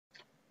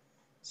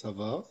Ça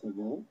va?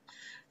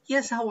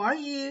 Yes, how are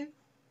you?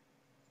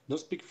 No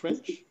speak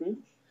French?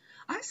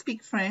 I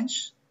speak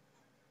French.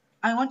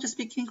 I want to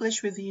speak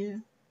English with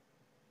you.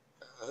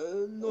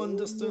 No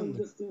understand.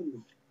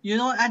 You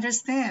don't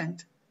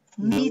understand.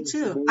 Me No.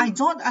 too. I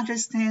don't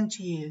understand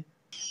you.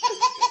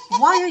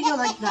 Why are you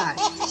like that?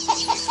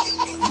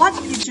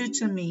 What did you do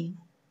to me?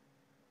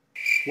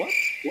 What?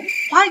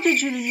 Why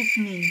did you leave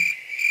me?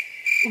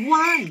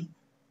 Why?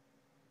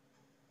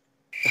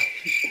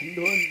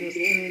 No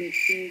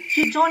understand.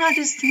 You don't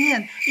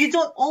understand. You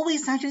don't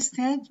always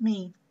understand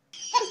me.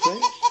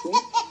 French?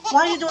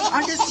 Why you don't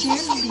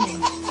understand me?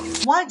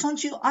 Why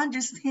don't you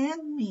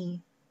understand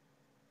me?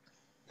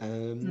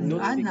 No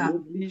speak Anna,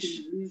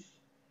 English.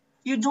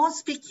 you don't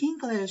speak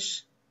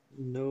English.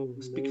 No,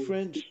 speak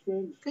French.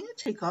 Can you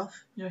take off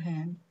your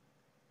hand?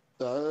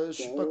 Je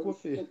suis pas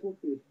coiffé.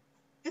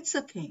 It's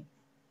okay.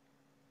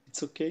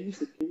 It's okay.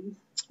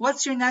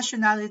 What's your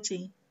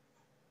nationality?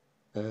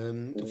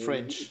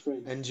 French.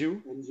 And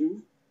you?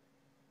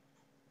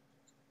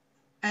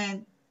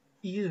 And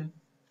you?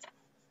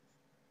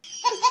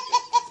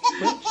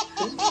 French?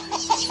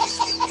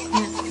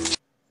 Yes.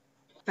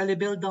 T'as les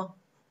belles dents.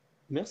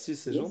 Merci,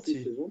 c'est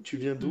gentil. Tu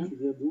viens d'où?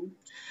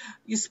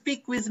 You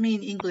speak with me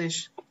in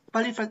English.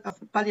 Parlez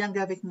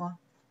anglais avec moi.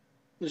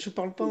 Je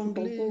parle pas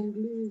anglais.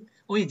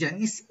 Oui, bien,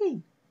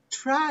 ici.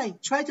 Try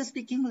to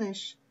speak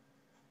English.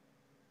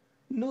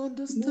 No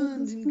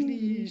understand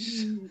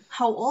English.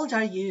 How old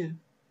are you?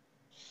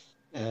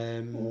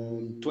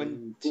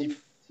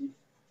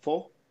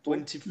 24?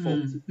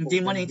 24.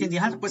 Hindi mo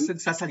naintindihan tapos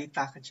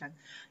nagsasalita ka dyan.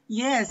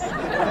 Yes.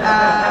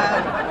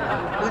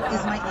 What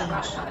is my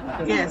age?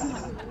 Yes.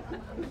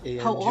 Et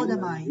How and old you?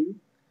 am I?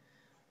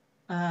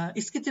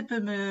 Est-ce que tu peux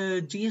me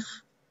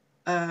dire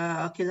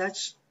à quel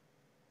âge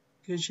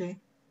que j'ai?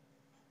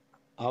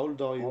 How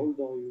old are you?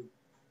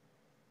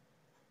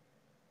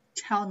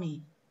 Tell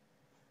me.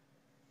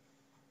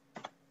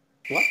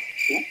 What?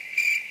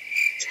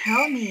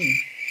 Tell me.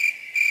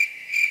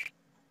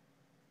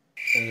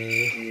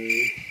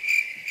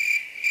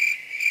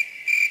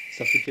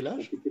 Ça fait quel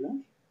âge?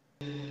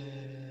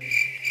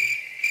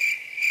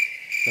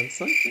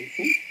 25?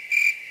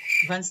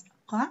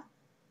 Quoi?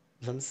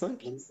 25?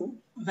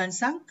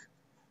 25?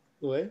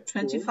 Ouais.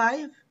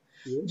 25?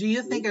 Yeah. Do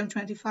you think I'm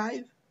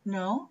 25?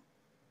 No?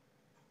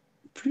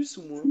 Plus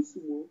ou moins?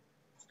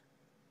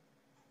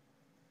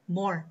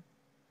 More.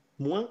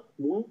 Moins?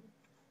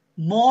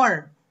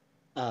 More.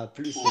 Ah,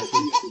 plus, ok.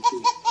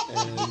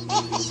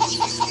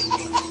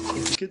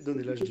 Compliqué de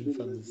donner l'âge d'une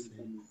femme,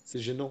 c'est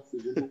gênant.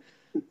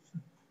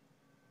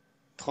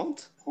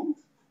 30?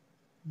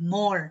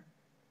 More.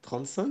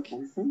 35?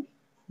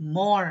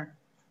 More.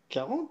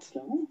 40?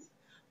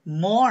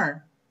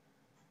 More.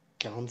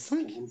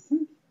 45?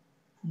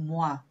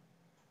 Moi.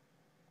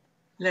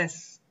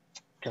 Less.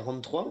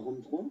 43?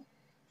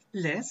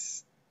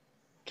 Less.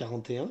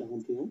 41?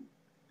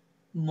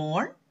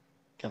 More.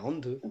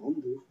 42?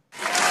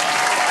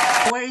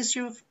 Where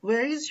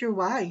is your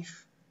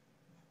wife?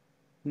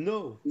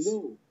 No.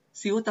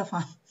 C'est où ta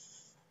femme?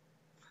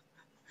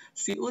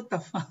 C'est où ta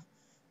femme?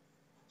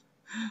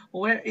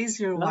 Where is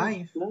your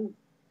wife?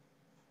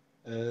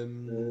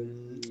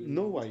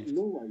 No wife.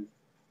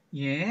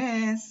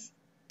 Yes.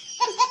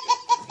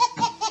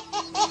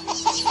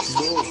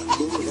 No,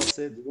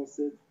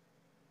 divorced.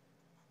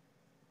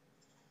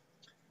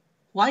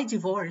 Why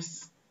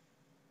divorce?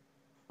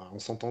 Ah, on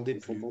s'entendait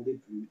plus.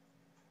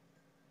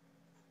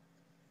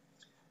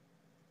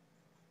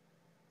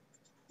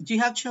 Do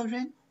you have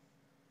children?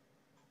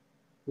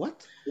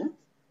 What?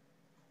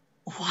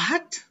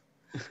 What?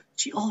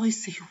 She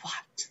always say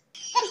what?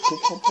 Je I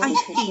comprends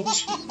hate you.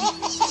 Je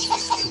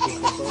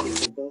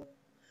comprends pas.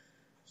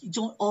 You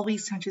don't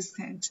always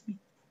understand me.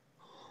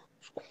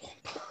 Je comprends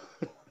pas.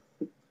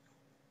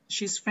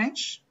 She's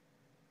French?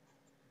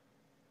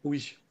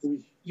 Oui.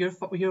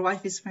 Your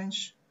wife is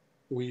French?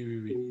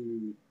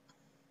 Oui.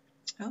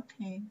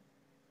 Okay.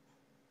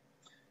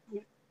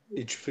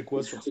 Et tu fais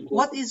quoi sur ce?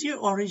 What is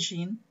your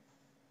origin?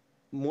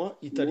 Moi,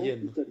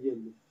 italienne.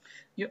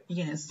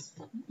 Yes,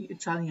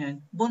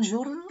 Italian.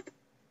 Buongiorno.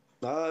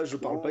 Ah, je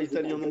parle pas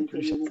italien non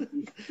plus.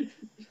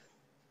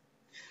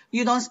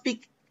 You don't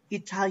speak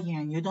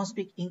Italian. You don't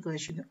speak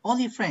English.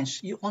 Only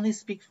French. You only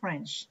speak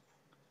French.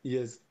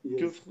 Yes.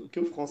 Que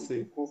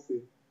français.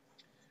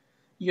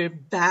 You're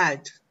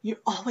bad.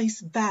 You're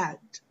always bad.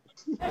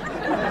 Tu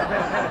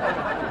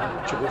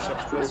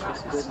recherches quoi sur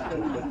ce site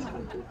en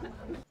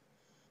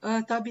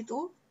fait? T'habites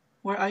où?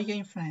 Where are you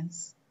in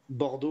France?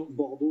 Bordeaux.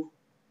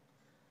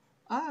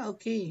 Ah,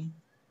 okay.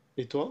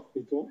 Et toi?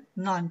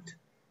 Nantes.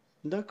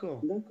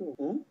 D'accord.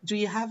 Do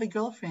you have a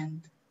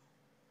girlfriend?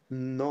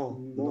 Non.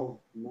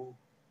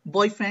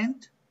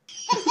 Boyfriend?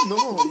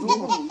 Non.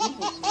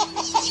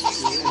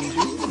 And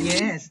you?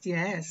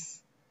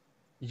 Yes.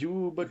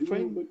 You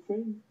boyfriend?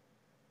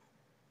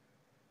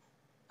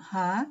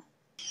 Huh?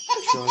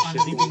 Tu as un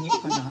chéri?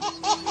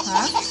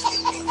 Huh?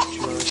 Tu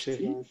as un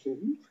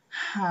chéri?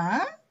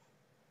 Huh?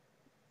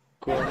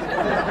 Quoi?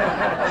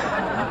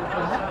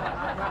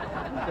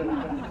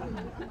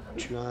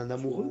 Tu as un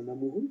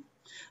amoureux?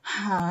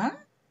 Huh?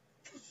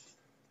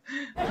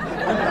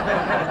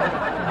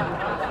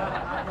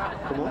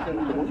 Comment?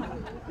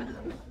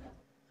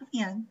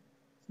 Yan.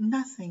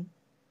 Nothing.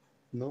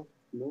 Non?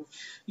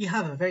 You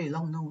have a very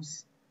long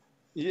nose.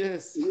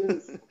 Yes.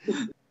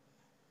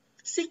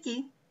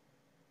 Siki.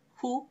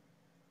 Who?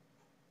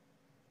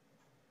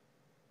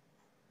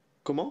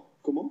 Comment?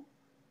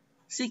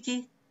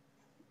 Siki.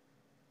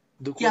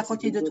 De Qui est quoi à c'est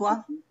côté qui? de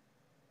toi?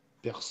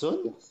 Personne?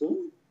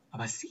 Ah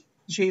bah si.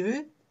 J'ai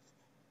vu.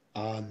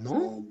 Ah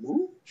non?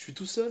 Je suis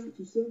tout seul.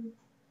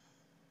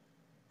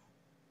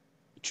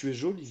 Tu es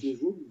jolie.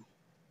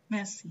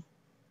 Merci.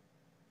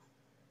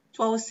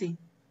 Toi aussi.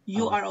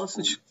 You Ah, are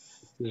also.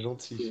 c'est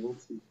gentil.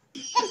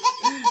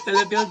 C'est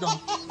le bildung.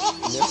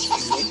 Merci.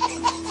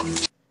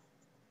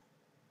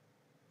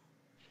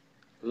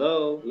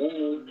 Hello.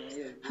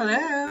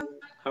 Hello.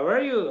 How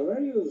are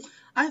you?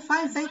 I'm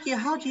fine, thank you.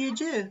 How do you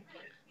do?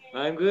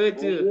 I'm good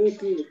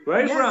too. Where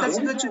are you Yes, that's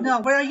from? good to know.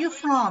 Where are you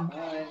from?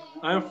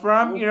 I'm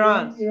from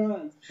Iran.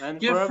 I'm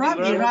You're from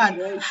from Iran.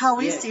 Iran. How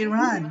is Yes.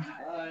 Iran?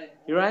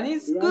 Iran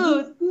is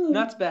good,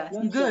 not bad.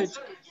 Good.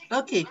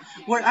 Okay.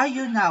 Where are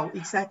you now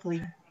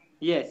exactly?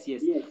 Yes.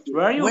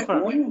 Where are you Where?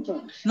 from?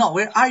 No,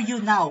 where are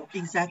you now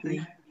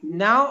exactly?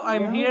 Now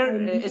I'm here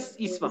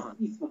Isfahan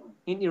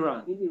in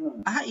Iran.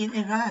 Ah, in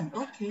Iran.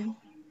 Okay.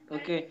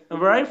 Okay. And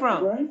where are you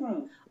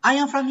from? I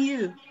am from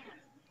you.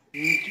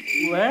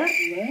 Where?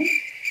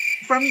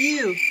 From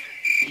you.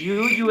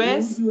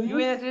 US?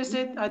 United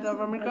States of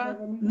America?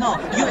 No,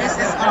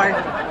 USSR.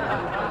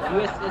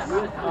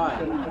 USSI.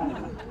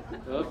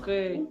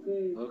 Okay.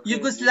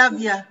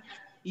 Yugoslavia.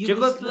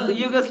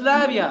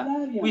 Yugoslavia.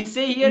 We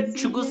say here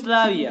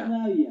Yugoslavia.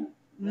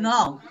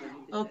 No.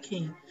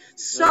 Okay.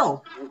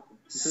 Okay.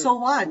 So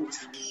what?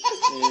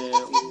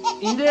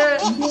 In the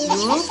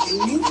Europe?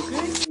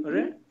 Okay.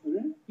 Alright.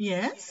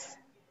 Yes.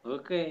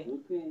 Okay.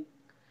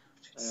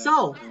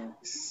 So,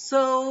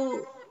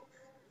 so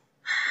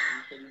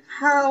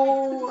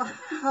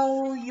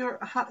how your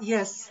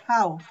yes,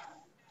 how?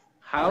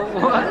 How?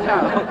 What?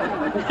 How?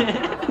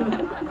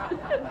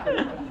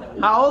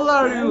 How old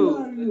are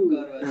you?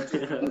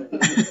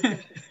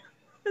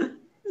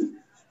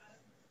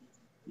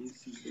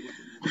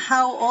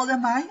 How old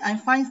am I? I'm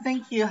fine,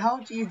 thank you. How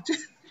do you do?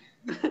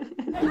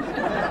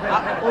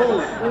 How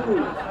old?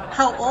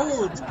 How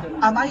old?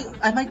 Am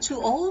I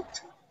too old?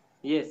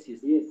 Yes.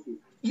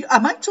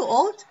 Am I too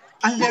old?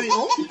 I'm very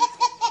old.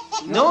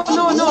 No.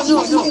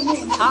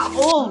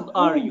 How old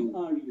are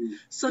you?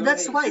 So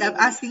that's why I'm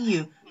asking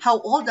you, how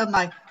old am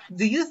I?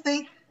 Do you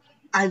think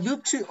I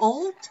look too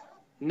old?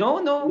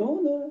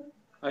 No.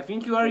 I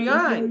think you are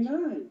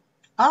young.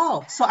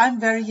 Oh, so I'm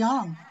very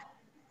young.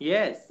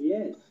 Yes.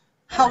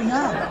 How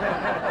young?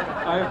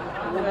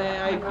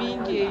 I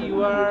think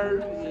you are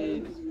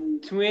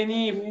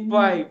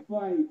 25.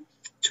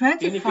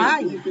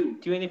 25.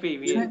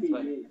 25, yes.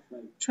 Twen-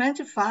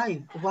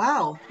 25.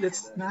 Wow,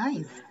 that's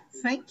nice.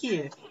 Thank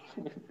you.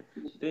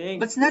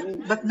 Thanks.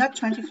 But not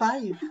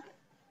 25.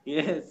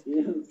 Yes.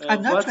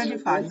 I'm not But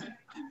 25.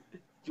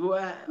 you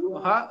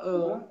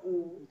how,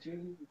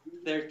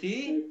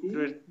 30,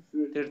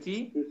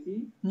 30?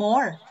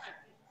 More.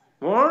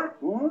 More?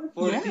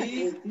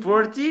 40,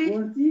 40?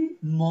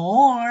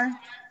 More.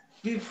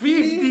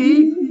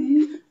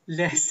 50?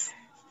 Less.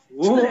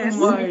 Oh Less.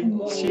 my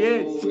Oh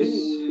shit.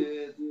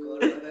 shit,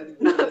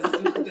 Corona.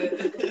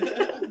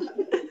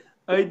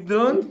 I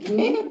don't.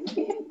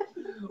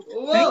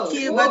 Thank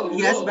you, but Whoa,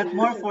 yes, whoa. but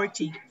more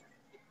 40.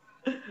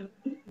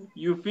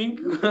 You think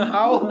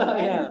how I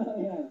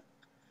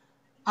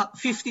am?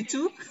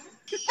 52.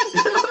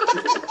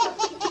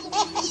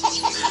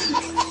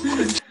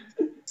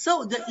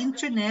 So the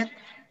internet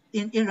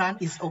in Iran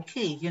is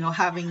okay.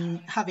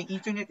 Having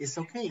internet is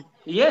okay.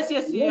 Yes,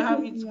 you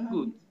have it's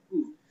good.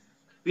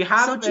 We So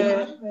have do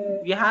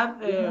you,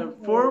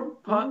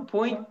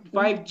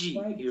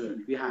 4.5G here.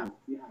 We have.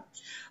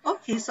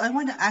 okay, so I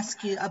want to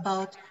ask you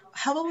about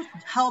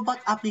how about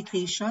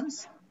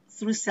applications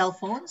through cell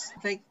phones?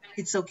 Like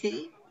it's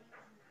okay?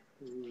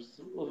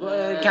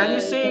 Can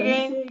you say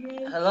again? The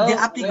Hello, Hello, wait.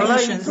 it's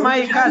applications.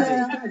 my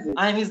cousin. Hello.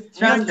 I'm his Your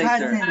translator.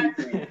 cousin.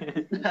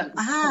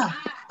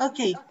 Ah,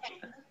 okay.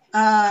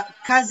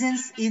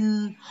 Cousins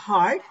in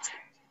heart.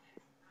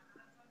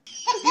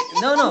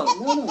 No,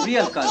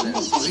 real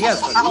cousins. Real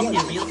Ah, cousins.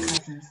 okay, real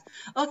cousins.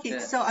 Okay, Yeah.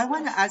 so I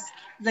want to ask,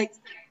 like,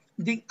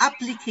 the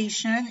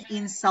application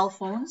in cell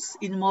phones,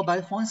 in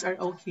mobile phones, are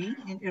okay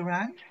in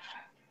Iran?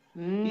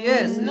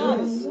 Yes, No.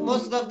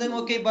 most of them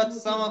okay, but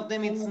some of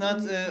them it's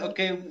not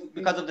okay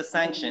because of the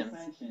sanctions.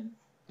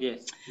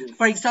 Yes.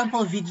 For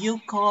example, video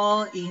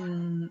call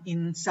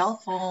in cell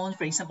phone,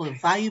 for example,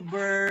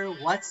 Viber,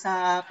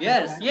 WhatsApp, like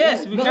Yes, that.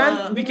 Yes, we no,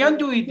 can we can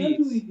do it.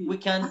 we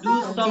can do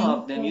Ah, some okay.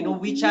 of them. You know,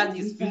 WeChat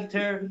is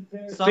filtered.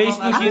 Some of Facebook is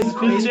Ah,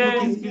 Facebook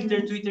filtered. is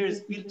filtered. Twitter is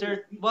filtered.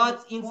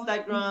 But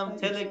Instagram,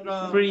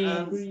 Telegram, Free.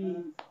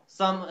 and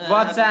some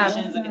WhatsApp.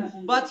 applications.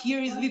 Okay. But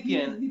here is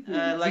VPN,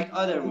 like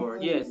other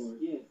words. Yes.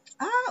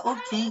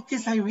 okay.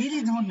 Because I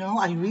really don't know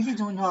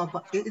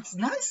about it. It's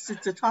nice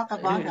to talk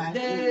about that.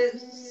 The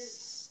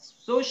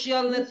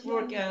social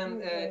network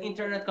and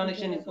internet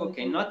connection is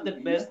okay. Not the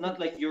best, not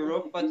like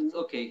Europe, but it's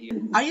okay here.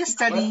 Are you But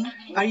studying?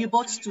 Are you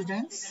both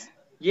students?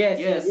 Yes,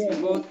 yes,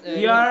 we both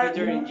we are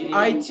computer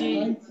engineering.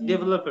 IT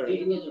developer.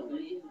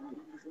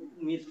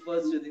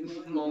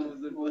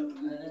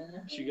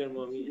 Sugar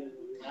mommy.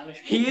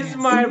 He is Yes.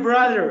 my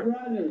brother.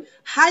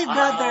 Hi,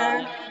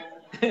 brother.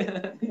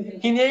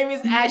 His name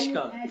is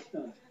Ashkan.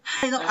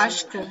 Hi, no,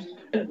 Ashka.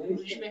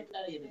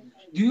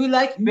 Do you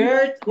like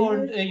bird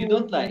or you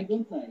don't like?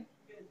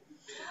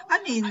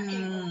 I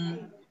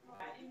mean,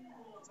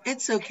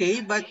 it's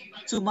okay, but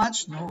too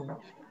much, no.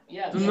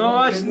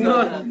 No,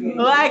 no,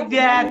 like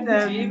that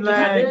and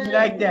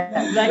like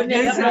that,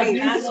 It's Like okay.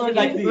 this or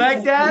like this?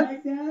 like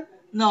that,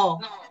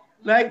 No,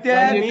 like on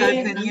that. your Me?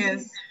 cousin,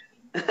 yes.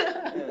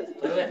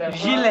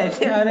 Jilet.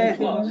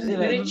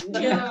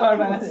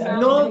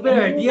 No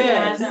bird,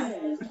 yes.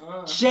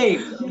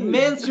 Shaved.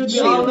 Men should be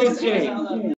always shaved.